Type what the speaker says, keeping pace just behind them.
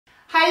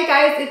Hi you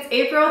guys, it's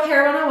April with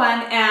Hair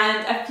 101,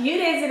 and a few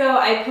days ago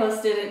I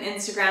posted an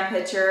Instagram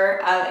picture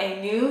of a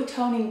new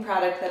toning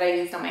product that I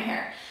used on my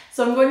hair.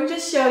 So I'm going to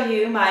just show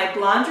you my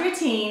blonde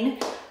routine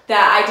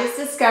that I just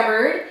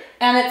discovered,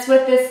 and it's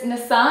with this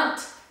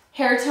Naissant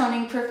Hair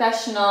Toning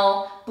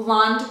Professional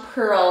Blonde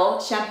Pearl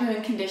Shampoo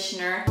and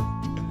Conditioner.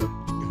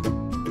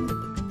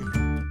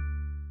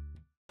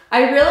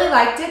 I really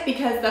liked it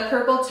because the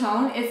purple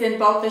tone is in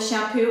both the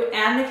shampoo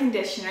and the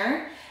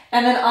conditioner.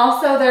 And then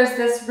also there's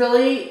this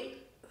really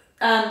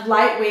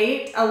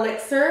lightweight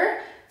elixir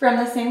from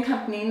the same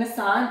company,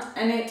 Naissant,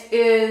 and it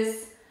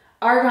is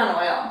argan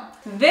oil.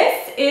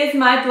 This is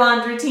my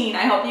blonde routine.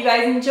 I hope you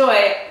guys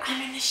enjoy.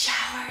 I'm in the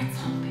shower, it's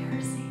so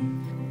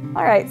embarrassing.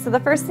 All right, so the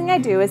first thing I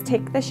do is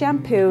take the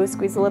shampoo,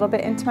 squeeze a little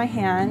bit into my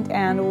hand,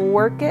 and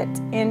work it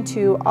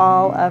into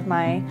all of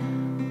my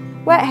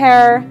wet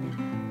hair.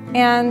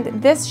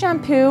 And this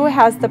shampoo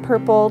has the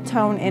purple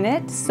tone in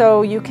it,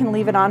 so you can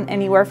leave it on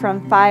anywhere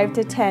from 5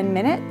 to 10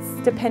 minutes,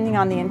 depending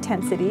on the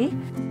intensity.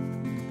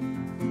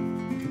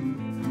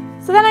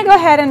 So then I go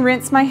ahead and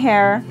rinse my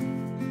hair.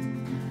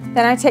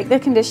 Then I take the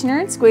conditioner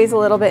and squeeze a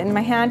little bit in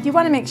my hand. You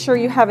want to make sure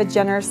you have a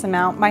generous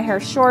amount. My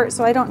hair's short,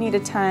 so I don't need a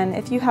ton.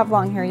 If you have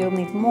long hair, you'll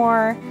need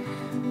more.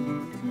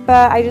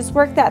 But I just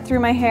work that through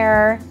my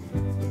hair.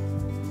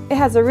 It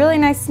has a really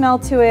nice smell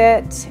to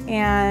it,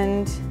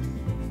 and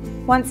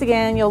once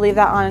again, you'll leave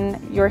that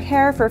on your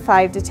hair for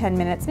 5 to 10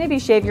 minutes. Maybe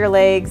shave your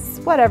legs,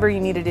 whatever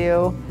you need to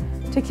do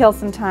to kill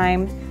some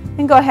time.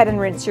 Then go ahead and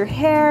rinse your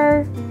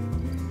hair.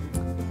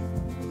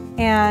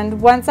 And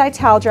once I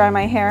towel dry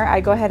my hair,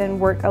 I go ahead and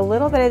work a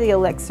little bit of the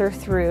elixir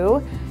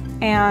through.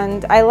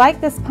 And I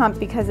like this pump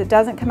because it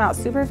doesn't come out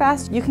super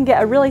fast. You can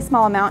get a really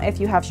small amount if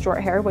you have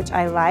short hair, which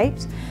I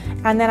liked.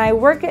 And then I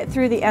work it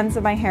through the ends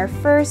of my hair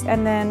first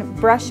and then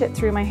brush it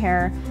through my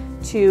hair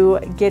to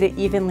get it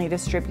evenly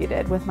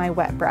distributed with my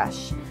wet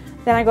brush.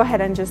 Then I go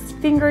ahead and just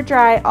finger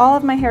dry all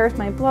of my hair with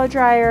my blow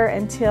dryer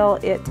until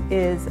it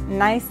is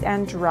nice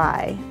and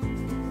dry.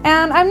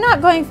 And I'm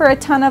not going for a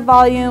ton of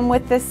volume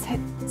with this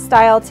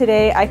style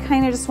today. I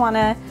kind of just want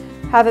to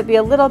have it be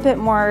a little bit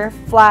more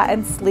flat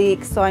and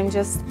sleek, so I'm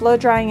just blow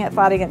drying it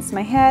flat against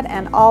my head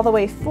and all the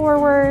way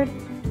forward,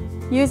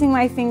 using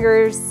my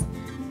fingers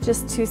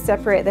just to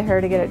separate the hair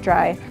to get it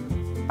dry.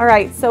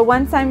 Alright, so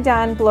once I'm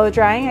done blow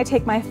drying, I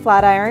take my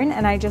flat iron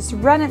and I just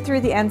run it through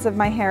the ends of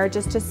my hair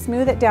just to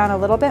smooth it down a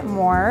little bit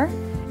more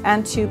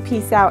and to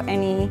piece out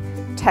any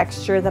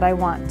texture that I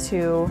want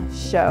to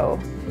show.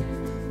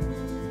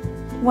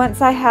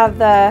 Once I have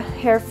the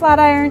hair flat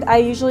ironed, I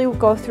usually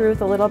go through with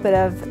a little bit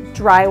of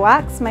dry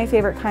wax. My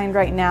favorite kind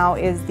right now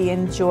is the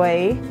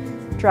Enjoy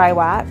dry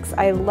wax.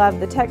 I love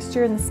the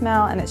texture and the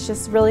smell, and it's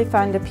just really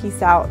fun to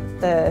piece out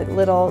the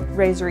little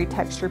razory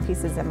texture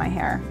pieces in my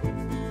hair.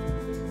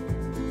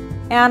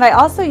 And I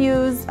also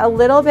use a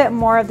little bit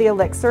more of the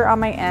elixir on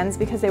my ends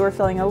because they were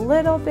feeling a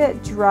little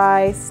bit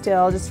dry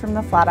still just from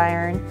the flat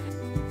iron.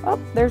 Oh,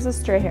 there's a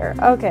stray hair.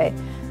 Okay.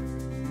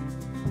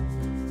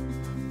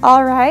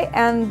 All right,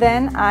 and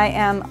then I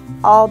am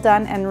all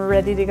done and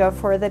ready to go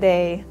for the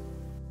day.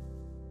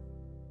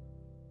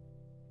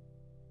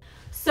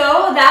 So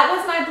that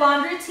was my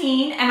blonde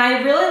routine, and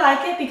I really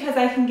like it because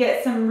I can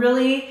get some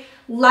really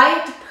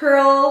light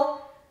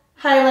pearl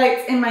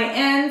highlights in my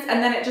ends,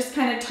 and then it just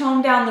kind of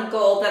toned down the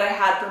gold that I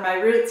had for my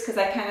roots because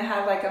I kind of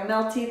have like a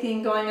melty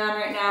thing going on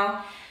right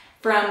now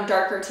from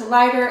darker to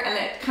lighter, and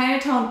it kind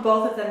of toned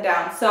both of them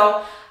down.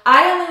 So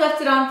I only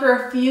left it on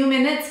for a few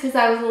minutes because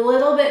I was a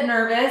little bit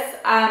nervous.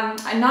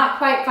 I'm not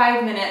quite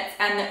 5 minutes,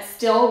 and it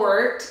still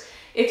worked.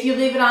 If you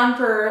leave it on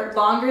for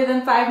longer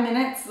than 5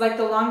 minutes, like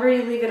the longer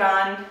you leave it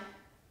on,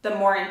 the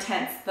more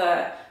intense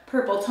the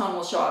purple tone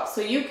will show up.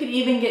 So you could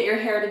even get your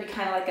hair to be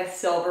kind of like a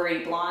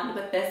silvery blonde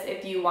with this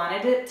if you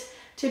wanted it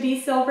to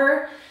be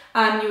silver.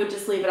 You would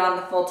just leave it on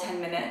the full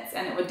 10 minutes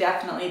and it would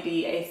definitely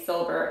be a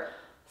silver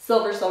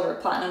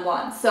platinum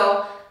blonde.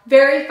 So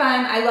very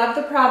fun. I love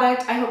the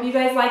product. I hope you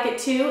guys like it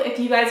too. If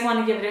you guys want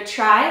to give it a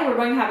try, we're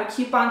going to have a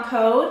coupon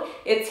code.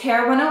 It's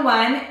Hair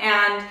 101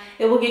 and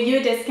it will give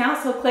you a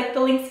discount. So click the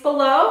links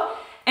below,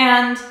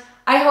 and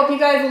I hope you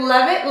guys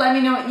love it. Let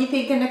me know what you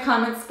think in the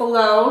comments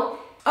below.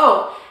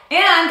 Oh,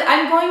 and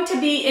I'm going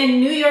to be in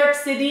New York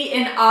City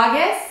in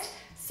August,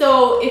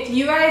 so if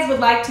you guys would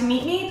like to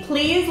meet me,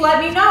 please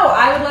let me know.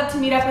 I would love to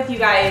meet up with you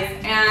guys,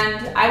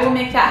 and I will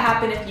make that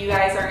happen if you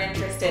guys are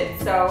interested.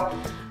 So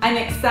I'm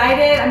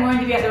excited. I'm going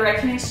to be at the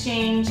Wrecking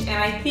Exchange,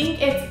 and I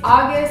think it's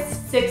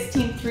August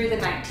 16th through the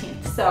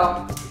 19th.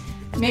 So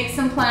make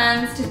some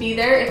plans to be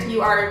there if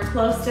you are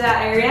close to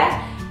that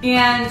area,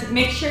 and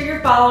make sure you're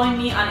following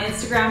me on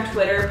Instagram,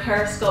 Twitter,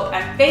 Periscope,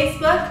 and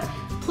Facebook.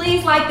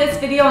 Please like this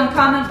video and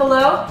comment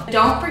below.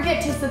 Don't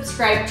forget to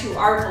subscribe to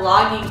our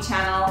vlogging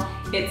channel.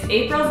 It's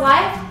April's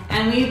Life,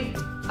 and we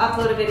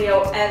upload a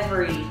video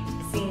every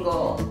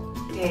single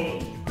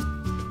day.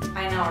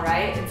 I know,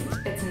 right?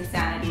 It's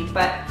insanity,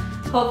 but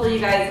hopefully you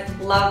guys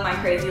love my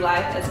crazy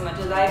life as much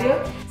as I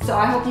do. So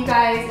I hope you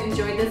guys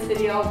enjoyed this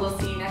video. We'll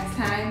see you next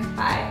time.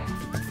 Bye.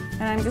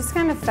 And I'm just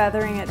kind of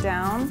feathering it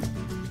down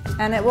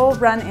and it will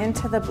run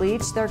into the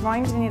bleach. They're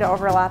going to need to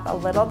overlap a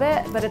little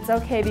bit, but it's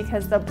okay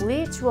because the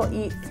bleach will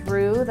eat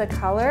through the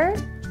color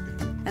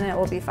and it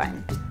will be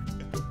fine.